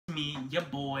Me, your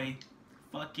boy,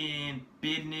 fucking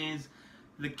Business,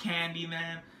 the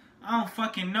Candyman. I don't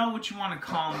fucking know what you want to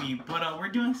call me, but we're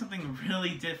doing something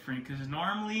really different, because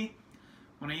normally,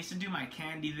 when I used to do my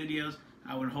candy videos,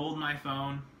 I would hold my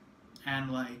phone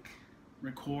and, like,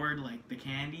 record, like, the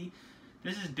candy.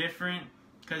 This is different,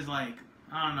 because, like,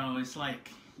 I don't know, it's like,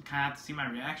 you kind of have to see my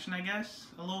reaction, I guess,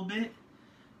 a little bit,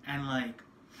 and, like,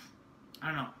 I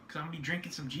don't know, because I'm going to be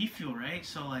drinking some G Fuel, right?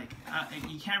 So, like,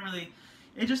 you can't really,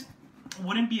 it just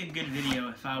wouldn't be a good video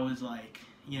if I was, like,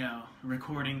 you know,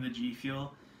 recording the G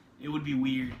Fuel. It would be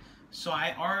weird. So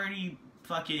I already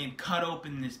fucking cut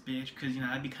open this bitch, because, you know,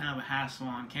 that'd be kind of a hassle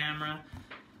on camera.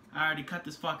 I already cut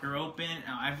this fucker open.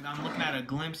 I'm looking at a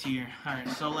glimpse here. Alright,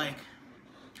 so, like,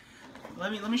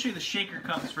 let me show you the shaker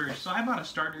cups first. So I bought a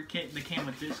starter kit that came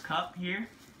with this cup here.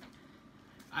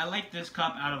 I like this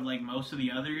cup out of, like, most of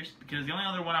the others, because the only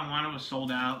other one I wanted was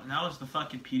sold out, and that was the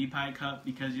fucking PewDiePie cup,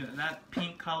 because that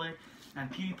pink color,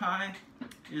 and PewDiePie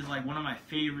is, like, one of my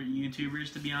favorite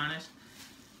YouTubers, to be honest.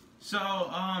 So,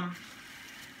 I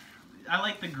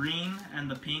like the green and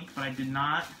the pink, but I did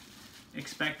not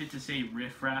expect it to say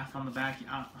Riff Raff on the back.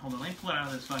 Hold on, let me pull it out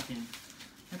of this fucking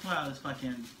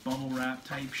bubble wrap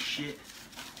type shit.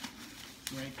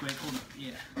 Right quick, hold up,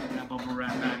 yeah, that bubble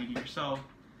wrap out of here. So,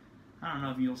 I don't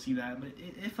know if you'll see that, but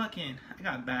it fucking, I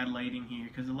got bad lighting here,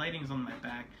 because the lighting's on my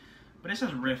back. But it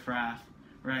says Riff Raff,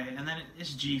 right, and then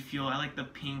it's G Fuel. I like the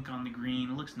pink on the green,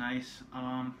 it looks nice.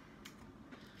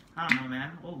 I don't know,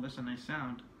 man. Oh, that's a nice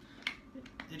sound.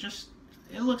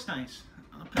 It looks nice.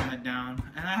 I'll put that down.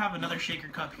 And I have another shaker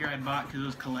cup here I bought because it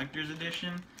was collector's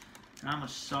edition. And I'm a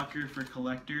sucker for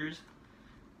collectors.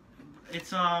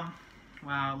 It's, wow,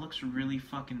 it looks really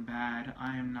fucking bad.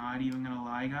 I am not even gonna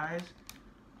lie, guys.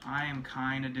 I am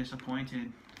kind of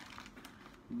disappointed.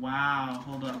 Wow,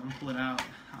 hold up, I'm gonna pull it out.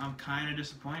 I'm kind of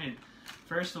disappointed.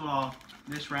 First of all,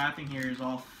 this wrapping here is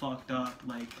all fucked up.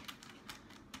 Like,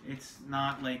 it's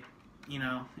not like, you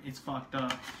know, it's fucked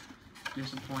up.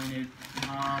 Disappointed.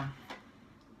 I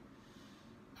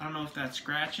don't know if that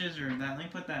scratches or that. Let me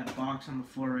put that box on the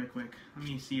floor right quick. Let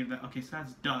me see if that, okay, so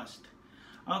that's dust.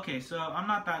 Okay, so I'm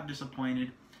not that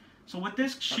disappointed. So what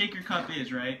this shaker cup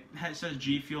is, right, it says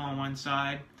G Fuel on one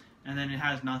side, and then it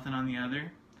has nothing on the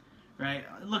other, right?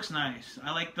 It looks nice.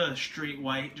 I like the straight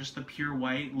white, just the pure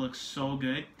white, looks so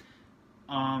good.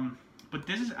 But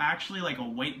this is actually like a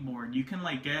whiteboard. You can,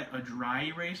 like, get a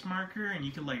dry erase marker and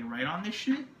you can, like, write on this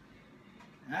shit.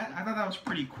 I thought that was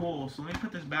pretty cool. So let me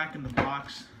put this back in the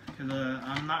box, because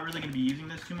I'm not really going to be using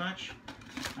this too much.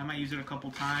 I might use it a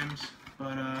couple times,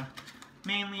 but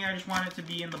mainly I just want it to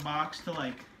be in the box to,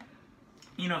 like,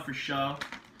 you know, for show.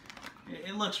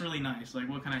 It looks really nice. Like,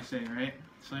 what can I say, right?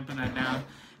 So let me put that down.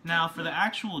 Now, for the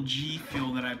actual G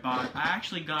Fuel that I bought, I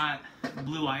actually got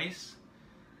Blue Ice.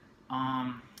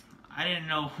 I didn't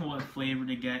know what flavor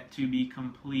to get, to be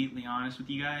completely honest with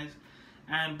you guys.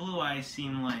 And Blue Ice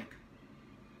seemed like,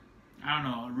 I don't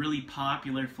know, a really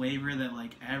popular flavor that,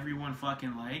 like, everyone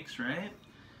fucking likes, right?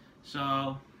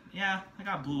 So, yeah, I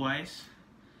got Blue Ice.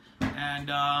 And,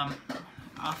 a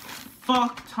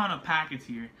fuck ton of packets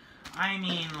here. I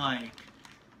mean, like,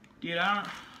 dude,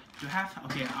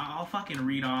 okay, I'll fucking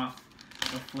read off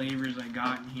the flavors I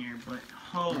got in here, but,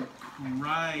 oh,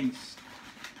 Christ.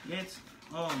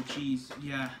 Oh, jeez,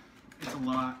 yeah, it's a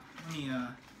lot. Let me,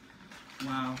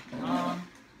 wow.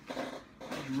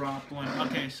 Dropped one.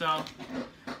 Okay, so,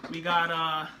 we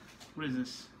got, what is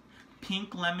this?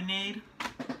 Pink lemonade.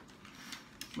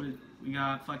 We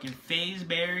got fucking Phase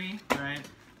Berry, right?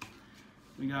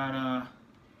 We got,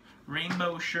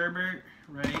 rainbow sherbet,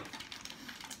 right?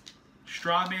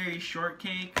 Strawberry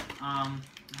shortcake. I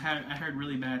heard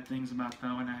really bad things about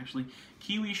that one, actually.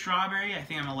 Kiwi strawberry, I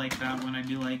think I'm gonna like that one. I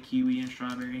do like kiwi and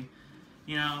strawberry.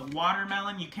 You know,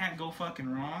 watermelon, you can't go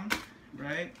fucking wrong,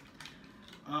 right?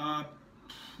 What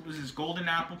is this, golden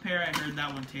apple pear? I heard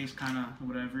that one tastes kind of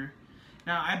whatever.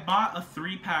 Now, I bought a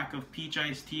 3-pack of peach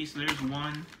iced tea, so there's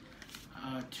 1,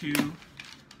 2,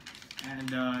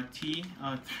 and tea,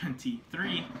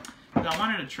 3. I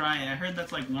wanted to try it. I heard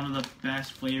that's, like, one of the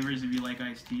best flavors if you like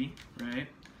iced tea, right?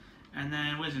 And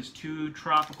then, what is this, 2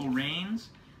 tropical rains,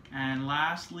 and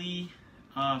lastly,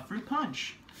 fruit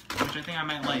punch, which I think I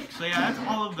might like. So yeah, that's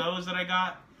all of those that I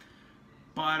got.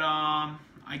 But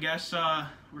I guess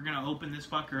we're gonna open this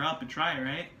fucker up and try it,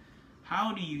 right?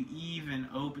 How do you even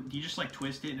open? Do you just, like,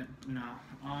 twist it? No.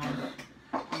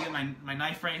 You get my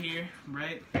knife right here,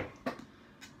 right?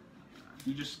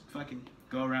 You just fucking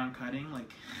go around cutting,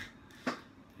 like.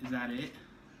 Is that it?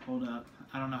 Hold up.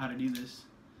 I don't know how to do this.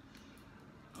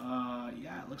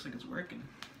 Yeah, it looks like it's working.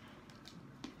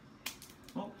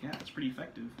 Oh, yeah, it's pretty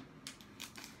effective.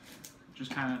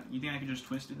 just kind of, you think I could just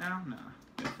twist it now? No,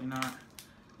 definitely not.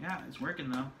 Yeah, it's working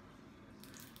though.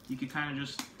 You could kind of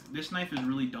just, this knife is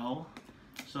really dull,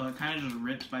 so it kind of just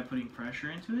rips by putting pressure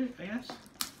into it, I guess.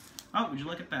 Oh, would you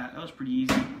look at that? That was pretty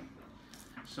easy.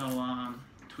 So,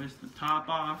 twist the top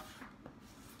off,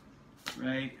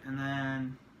 right? And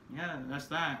then, yeah, that's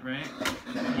that, right?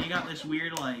 And you got this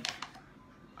weird, like,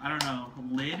 I don't know,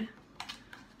 lid.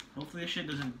 Hopefully this shit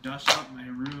doesn't dust up my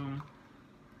room.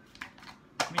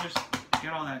 Let me just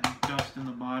get all that dust in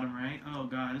the bottom, right? Oh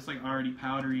god, it's like already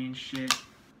powdery and shit.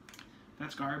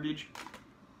 That's garbage.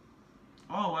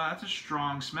 Oh wow, that's a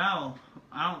strong smell.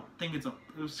 I don't think it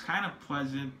was kind of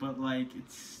pleasant, but like,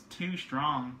 it's too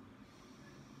strong.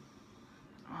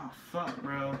 Oh fuck,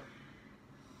 bro.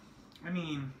 I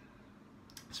mean,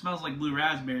 it smells like blue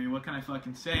raspberry, what can I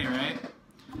fucking say, right?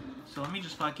 So let me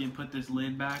just fucking put this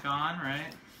lid back on,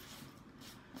 right?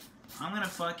 I'm gonna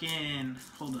fucking,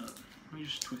 hold up. Let me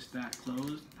just twist that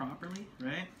closed properly,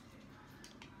 right?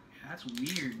 Yeah, that's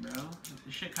weird, bro.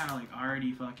 This shit kind of like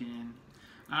already fucking,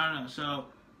 I don't know. So,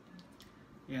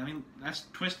 yeah, I mean, that's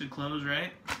twisted closed,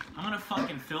 right? I'm gonna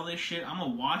fucking fill this shit. I'm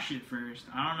gonna wash it first.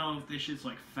 I don't know if this shit's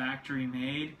like factory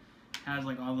made, has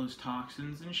like all those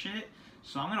toxins and shit.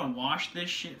 So I'm gonna wash this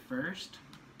shit first.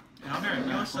 And I'll be right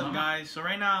back. What's up, guys? So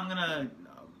right now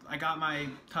I got my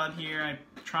tub here. I'm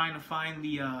trying to find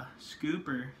the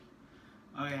scooper.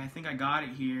 Oh yeah, I think I got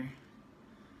it here.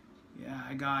 Yeah,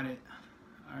 I got it.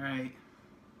 Alright.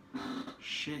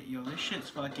 Shit, yo, this shit's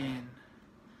fucking,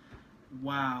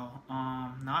 wow.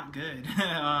 Not good.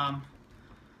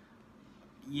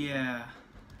 Yeah,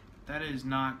 that is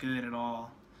not good at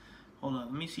all. Hold up,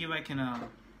 let me see if I can,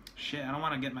 shit, I don't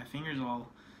want to get my fingers all,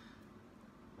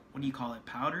 what do you call it,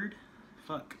 powdered?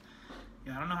 Fuck.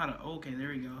 Yeah, I don't know how to, okay, there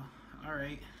we go.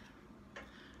 Alright.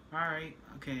 Alright,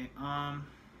 okay, how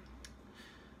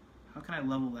can I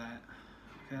level that?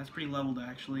 Okay, that's pretty leveled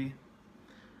actually.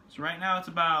 So right now it's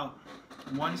about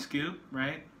 1 scoop,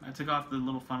 right? I took off the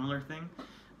little funneler thing.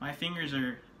 My fingers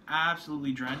are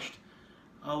absolutely drenched.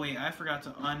 Oh wait, I forgot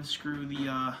to unscrew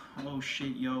the, oh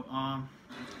shit, yo,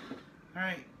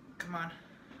 alright, come on.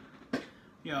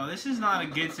 Yo, this is not a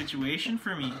good situation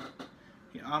for me.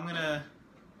 Yeah, I'm gonna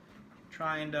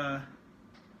try and,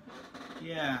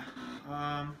 yeah,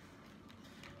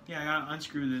 yeah, I gotta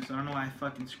unscrew this. I don't know why I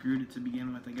fucking screwed it to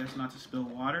begin with. I guess not to spill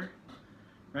water,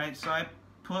 right? So I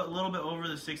put a little bit over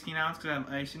the 16 ounce because I have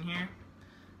ice in here.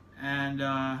 And,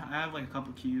 I have like a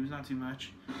couple cubes, not too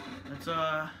much. Let's,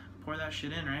 pour that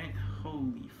shit in, right?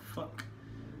 Holy fuck.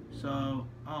 So,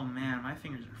 oh man, my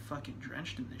fingers are fucking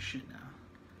drenched in this shit now.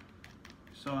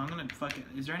 So I'm gonna fucking,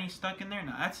 is there any stuck in there?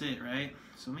 No, that's it, right?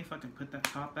 So let me fucking put that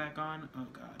top back on. Oh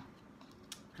god.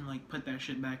 And like put that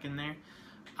shit back in there.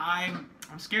 I'm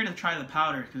scared to try the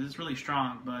powder because it's really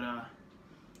strong, but I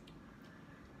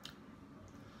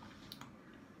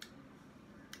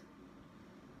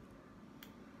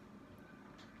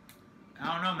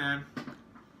don't know, man.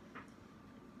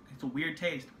 It's a weird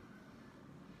taste.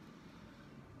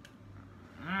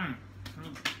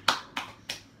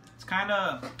 It's kind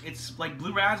of, it's like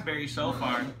blue raspberry so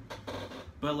far,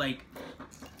 but like,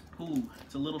 ooh,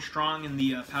 it's a little strong in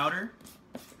the powder.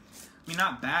 I mean,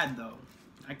 not bad though.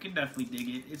 I could definitely dig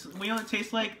it. It's, you know what it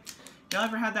tastes like? Y'all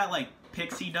ever had that like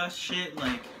pixie dust shit,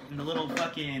 like in the little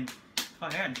fucking,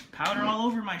 fuck, I had powder all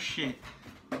over my shit.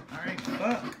 Alright,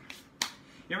 fuck.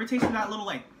 You ever tasted that little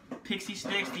like pixie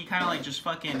sticks that you kind of like just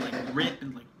fucking like rip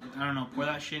and like, I don't know, pour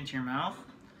that shit into your mouth?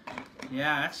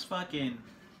 Yeah, that's fucking,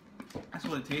 that's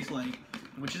what it tastes like,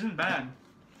 which isn't bad.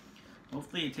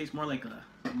 Hopefully it tastes more like a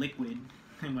liquid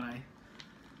when I,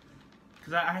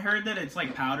 because I heard that it's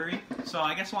like powdery. So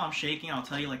I guess while I'm shaking, I'll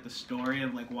tell you like the story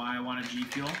of like why I want a G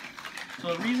Fuel.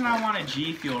 So the reason I want a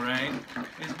G Fuel, right,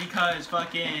 is because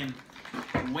fucking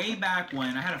way back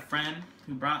when I had a friend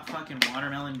who brought fucking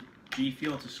watermelon G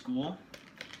Fuel to school,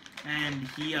 and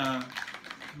he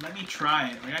let me try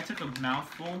it. Like I took a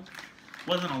mouthful,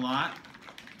 wasn't a lot.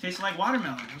 Tasted like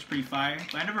watermelon. It was pretty fire.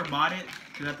 But I never bought it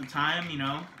because at the time, you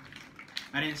know,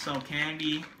 I didn't sell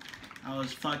candy. I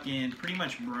was fucking pretty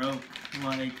much broke.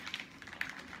 Like,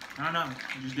 I don't know.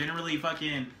 I just didn't really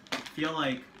fucking feel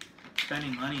like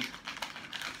spending money.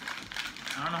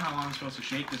 I don't know how long I'm supposed to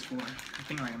shake this for. I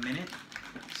think like a minute.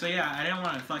 So yeah, I didn't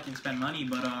want to fucking spend money,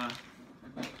 but I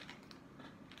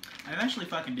eventually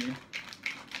fucking did.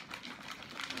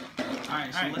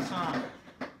 Alright, so let's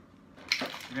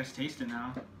I guess taste it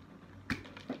now.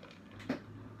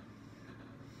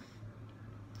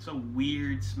 It's a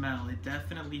weird smell. It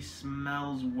definitely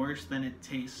smells worse than it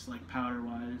tastes, like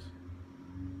powder-wise.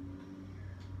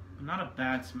 But not a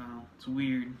bad smell. It's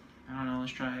weird. I don't know.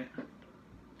 Let's try it.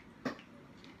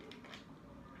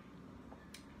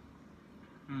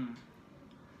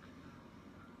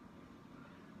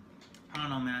 I don't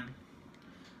know, man.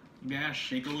 You gotta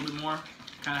shake a little bit more.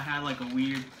 Kind of had like a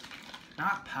weird,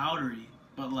 not powdery,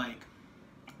 but like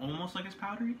almost like it's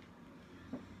powdery.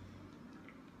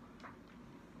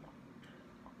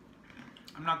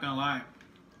 I'm not gonna lie.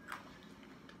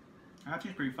 That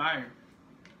tastes pretty fire.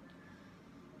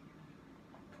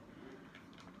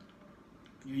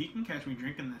 Yeah, you can catch me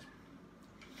drinking this.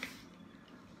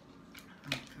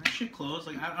 Can that shit close?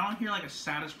 Like, I don't hear like a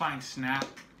satisfying snap.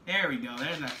 There we go.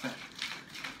 There's that set.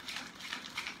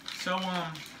 So,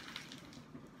 I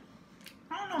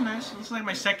don't know, man. This is like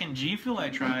my second G Fuel I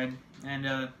tried.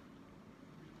 And,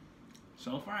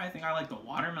 so far I think I like the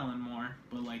watermelon more.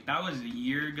 But, like, that was a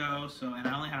year ago, so, and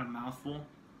I only had a mouthful.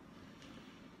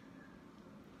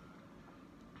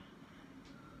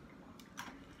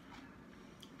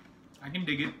 I can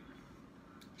dig it.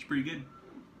 It's pretty good.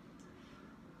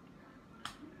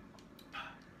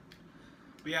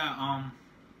 But yeah, I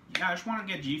just want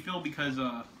to get G Fuel because,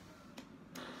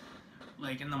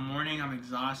 like in the morning I'm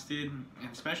exhausted, and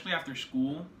especially after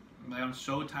school, like I'm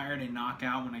so tired and knock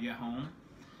out when I get home.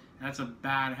 And that's a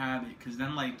bad habit, because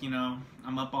then like, you know,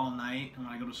 I'm up all night, and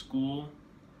when I go to school,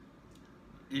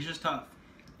 it's just tough.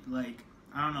 Like,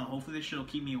 I don't know, hopefully this shit will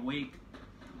keep me awake.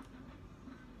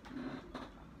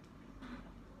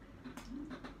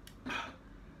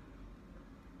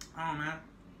 I don't know, man.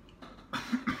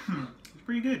 It's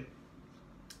pretty good.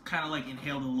 Kind of like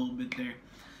inhaled a little bit there.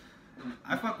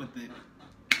 I fuck with it.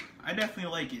 I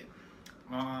definitely like it.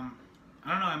 I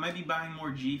don't know. I might be buying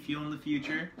more G Fuel in the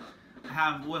future. I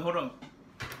have. Wait, hold up.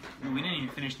 We didn't even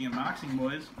finish the unboxing,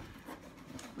 boys.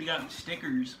 We got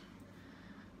stickers.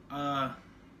 I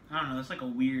don't know. It's like a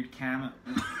weird camo.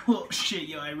 Well, shit,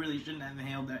 yo. I really shouldn't have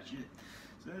inhaled that shit.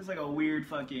 So it's like a weird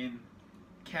fucking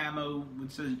camo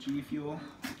which says G Fuel.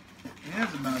 And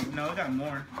that's about it. No, I got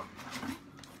more.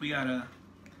 We got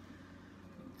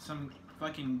some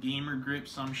fucking gamer grip,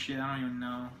 some shit. I don't even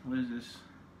know. What is this?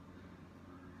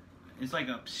 It's like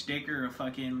a sticker of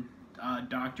fucking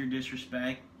Dr.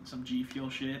 Disrespect, some G Fuel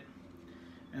shit,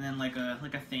 and then like a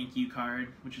thank you card,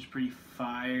 which is pretty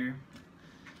fire.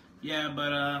 Yeah,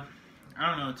 but I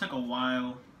don't know. It took a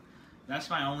while.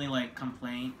 That's my only like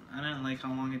complaint. I didn't like how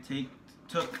long it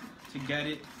took to get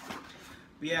it.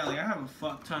 But yeah, like I have a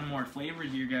fuck ton more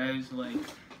flavors here, guys. Like,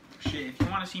 shit, if you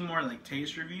want to see more like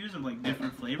taste reviews of like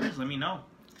different flavors, let me know.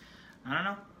 I don't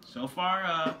know. So far,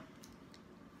 I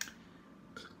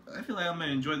feel like I'm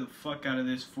gonna enjoy the fuck out of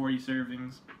this 40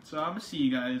 servings. So I'm gonna see you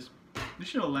guys. This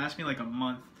shit will last me like a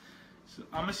month. So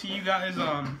I'm gonna see you guys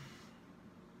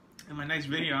in my next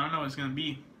video. I don't know what it's gonna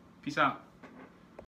be. Peace out.